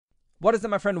What is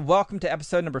up, my friend? Welcome to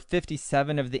episode number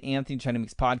 57 of the Anthony John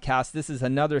Amyx podcast. This is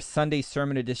another Sunday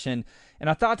sermon edition, and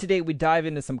I thought today we'd dive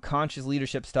into some conscious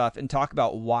leadership stuff and talk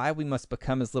about why we must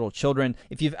become as little children.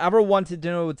 If you've ever wanted to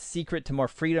know the secret to more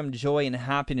freedom, joy, and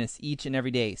happiness each and every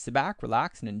day, sit back,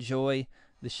 relax, and enjoy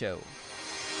the show.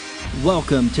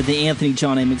 Welcome to the Anthony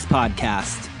John Amyx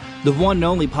podcast, the one and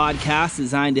only podcast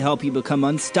designed to help you become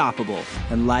unstoppable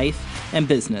in life and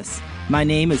business. My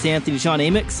name is Anthony John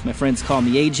Amyx. My friends call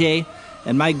me AJ,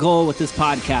 and my goal with this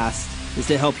podcast is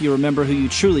to help you remember who you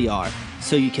truly are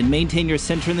so you can maintain your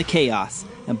center in the chaos,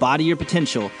 embody your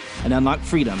potential, and unlock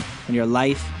freedom in your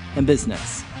life and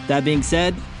business. That being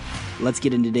said, let's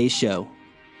get into today's show.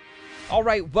 All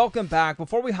right, welcome back.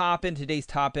 Before we hop into today's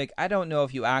topic, I don't know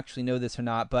if you actually know this or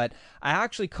not, but I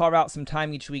actually carve out some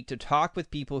time each week to talk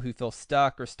with people who feel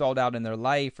stuck or stalled out in their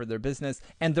life or their business,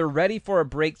 and they're ready for a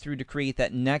breakthrough to create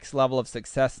that next level of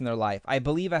success in their life. I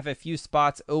believe I have a few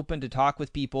spots open to talk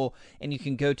with people, and you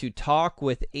can go to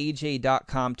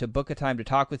talkwithaj.com to book a time to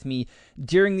talk with me.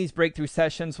 During these breakthrough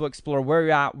sessions, we'll explore where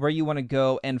you're at, where you want to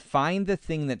go, and find the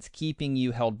thing that's keeping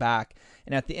you held back.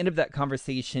 And at the end of that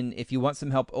conversation, if you want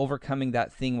some help overcoming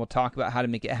that thing, we'll talk about how to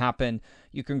make it happen.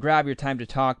 You can grab your time to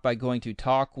talk by going to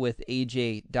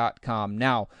talkwithaj.com.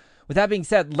 Now, with that being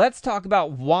said, let's talk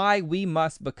about why we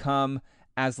must become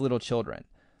as little children.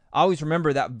 Always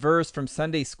remember that verse from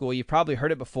Sunday school. You've probably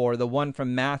heard it before, the one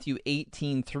from Matthew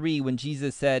 18:3, when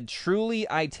Jesus said, "Truly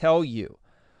I tell you,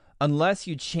 unless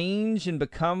you change and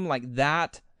become like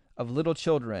that of little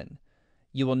children,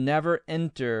 you will never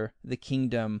enter the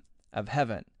kingdom of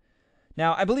heaven."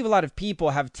 Now, I believe a lot of people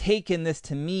have taken this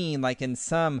to mean like in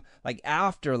some like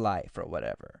afterlife or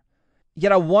whatever.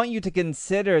 Yet I want you to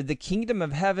consider the kingdom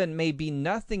of heaven may be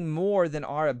nothing more than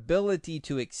our ability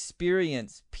to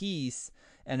experience peace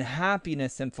and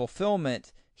happiness and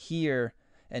fulfillment here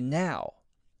and now.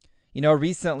 You know,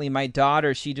 recently my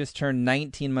daughter, she just turned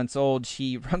 19 months old.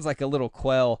 She runs like a little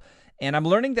quail, and I'm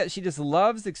learning that she just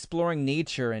loves exploring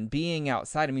nature and being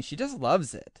outside. I mean, she just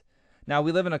loves it. Now,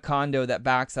 we live in a condo that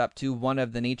backs up to one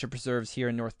of the nature preserves here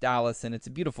in North Dallas, and it's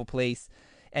a beautiful place.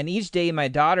 And each day, my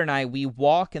daughter and I, we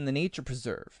walk in the nature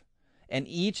preserve. And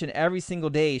each and every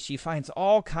single day, she finds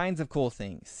all kinds of cool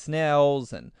things.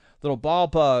 Snails and little ball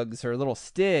bugs or little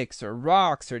sticks or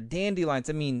rocks or dandelions.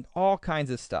 I mean, all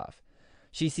kinds of stuff.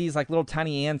 She sees like little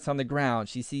tiny ants on the ground.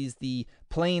 She sees the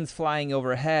planes flying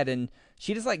overhead. And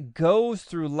she just like goes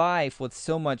through life with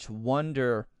so much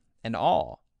wonder and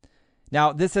awe.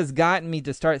 Now, this has gotten me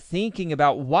to start thinking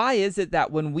about why is it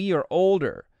that when we are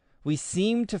older, we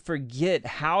seem to forget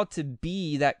how to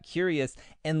be that curious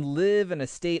and live in a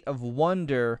state of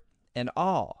wonder and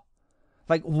awe?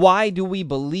 Like, why do we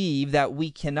believe that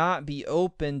we cannot be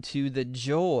open to the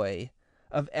joy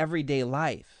of everyday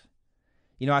life?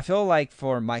 You know, I feel like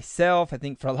for myself, I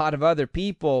think for a lot of other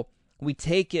people, we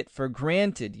take it for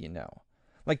granted, you know.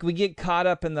 Like we get caught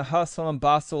up in the hustle and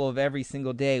bustle of every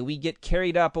single day. We get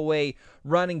carried up away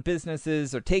running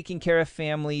businesses or taking care of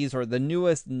families or the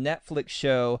newest Netflix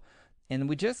show, and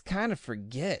we just kind of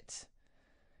forget.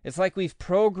 It's like we've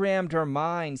programmed our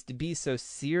minds to be so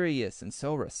serious and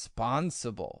so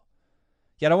responsible.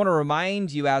 Yet I want to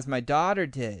remind you, as my daughter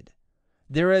did,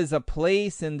 there is a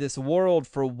place in this world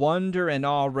for wonder and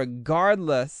awe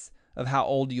regardless of how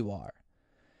old you are.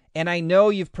 And I know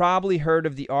you've probably heard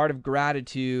of the art of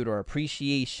gratitude or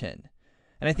appreciation.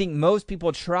 And I think most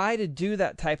people try to do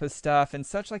that type of stuff in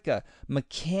such like a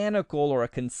mechanical or a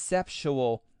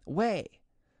conceptual way.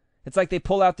 It's like they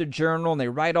pull out their journal and they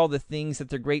write all the things that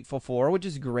they're grateful for, which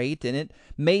is great, and it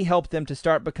may help them to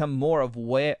start become more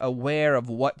aware of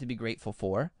what to be grateful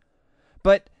for.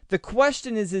 But the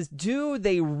question is do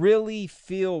they really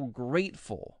feel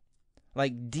grateful?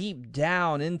 Like deep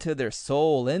down into their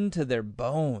soul, into their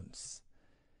bones?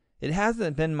 It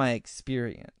hasn't been my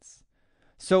experience.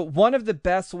 So one of the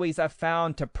best ways I've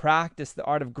found to practice the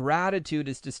art of gratitude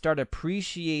is to start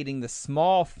appreciating the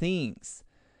small things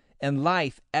in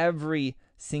life every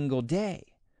single day.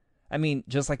 I mean,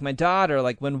 just like my daughter,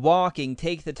 like when walking,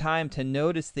 take the time to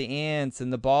notice the ants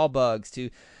and the ball bugs, to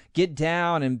get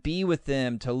down and be with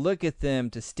them, to look at them,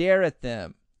 to stare at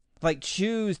them. Like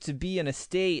choose to be in a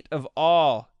state of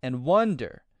awe and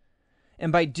wonder.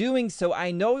 And by doing so,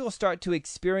 I know you'll start to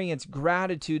experience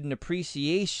gratitude and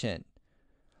appreciation,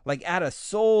 like at a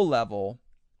soul level,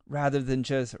 rather than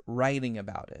just writing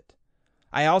about it.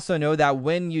 I also know that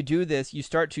when you do this, you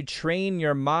start to train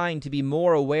your mind to be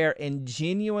more aware and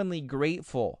genuinely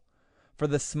grateful for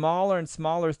the smaller and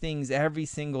smaller things every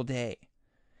single day.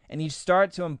 And you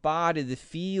start to embody the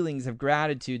feelings of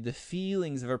gratitude, the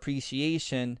feelings of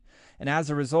appreciation, And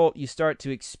as a result, you start to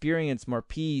experience more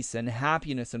peace and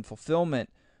happiness and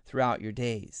fulfillment throughout your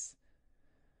days.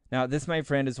 Now, this, my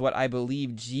friend, is what I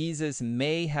believe Jesus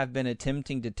may have been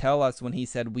attempting to tell us when he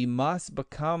said we must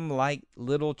become like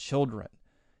little children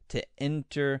to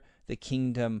enter the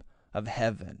kingdom of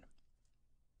heaven.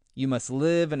 You must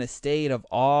live in a state of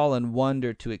awe and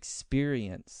wonder to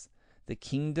experience the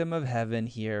kingdom of heaven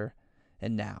here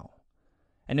and now.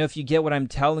 I know if you get what I'm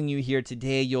telling you here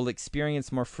today, you'll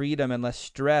experience more freedom and less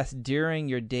stress during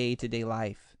your day-to-day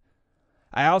life.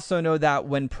 I also know that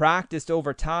when practiced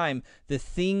over time, the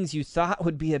things you thought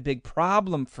would be a big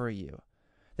problem for you,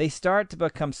 they start to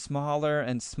become smaller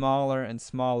and smaller and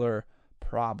smaller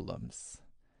problems.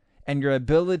 And your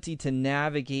ability to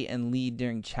navigate and lead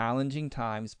during challenging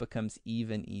times becomes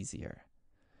even easier.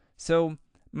 So,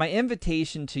 my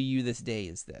invitation to you this day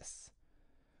is this.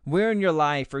 Where in your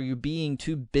life are you being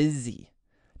too busy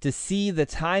to see the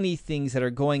tiny things that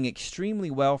are going extremely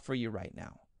well for you right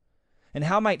now? And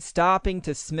how might stopping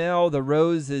to smell the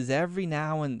roses every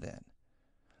now and then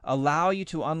allow you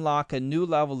to unlock a new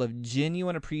level of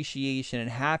genuine appreciation and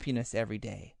happiness every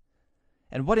day?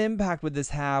 And what impact would this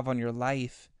have on your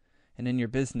life and in your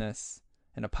business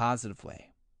in a positive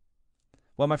way?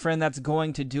 Well, my friend, that's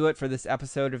going to do it for this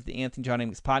episode of the Anthony John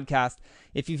Amyx podcast.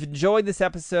 If you've enjoyed this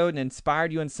episode and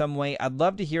inspired you in some way, I'd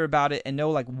love to hear about it and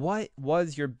know, what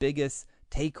was your biggest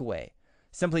takeaway?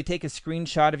 Simply take a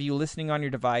screenshot of you listening on your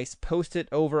device, post it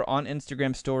over on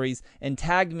Instagram stories, and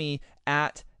tag me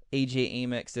at AJ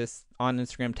Amyx. Just on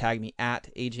Instagram, tag me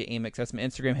at AJ Amyx. That's my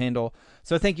Instagram handle.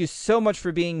 So thank you so much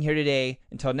for being here today.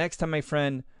 Until next time, my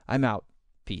friend, I'm out.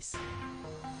 Peace.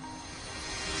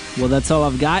 Well, that's all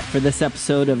I've got for this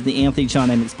episode of the Anthony John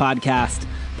Amyx podcast,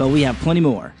 but we have plenty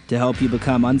more to help you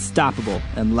become unstoppable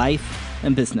in life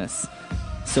and business.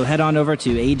 So head on over to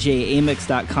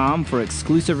ajamyx.com for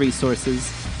exclusive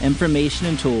resources, information,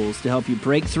 and tools to help you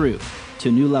break through to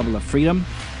a new level of freedom,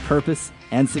 purpose,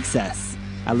 and success.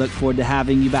 I look forward to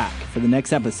having you back for the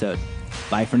next episode.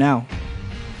 Bye for now.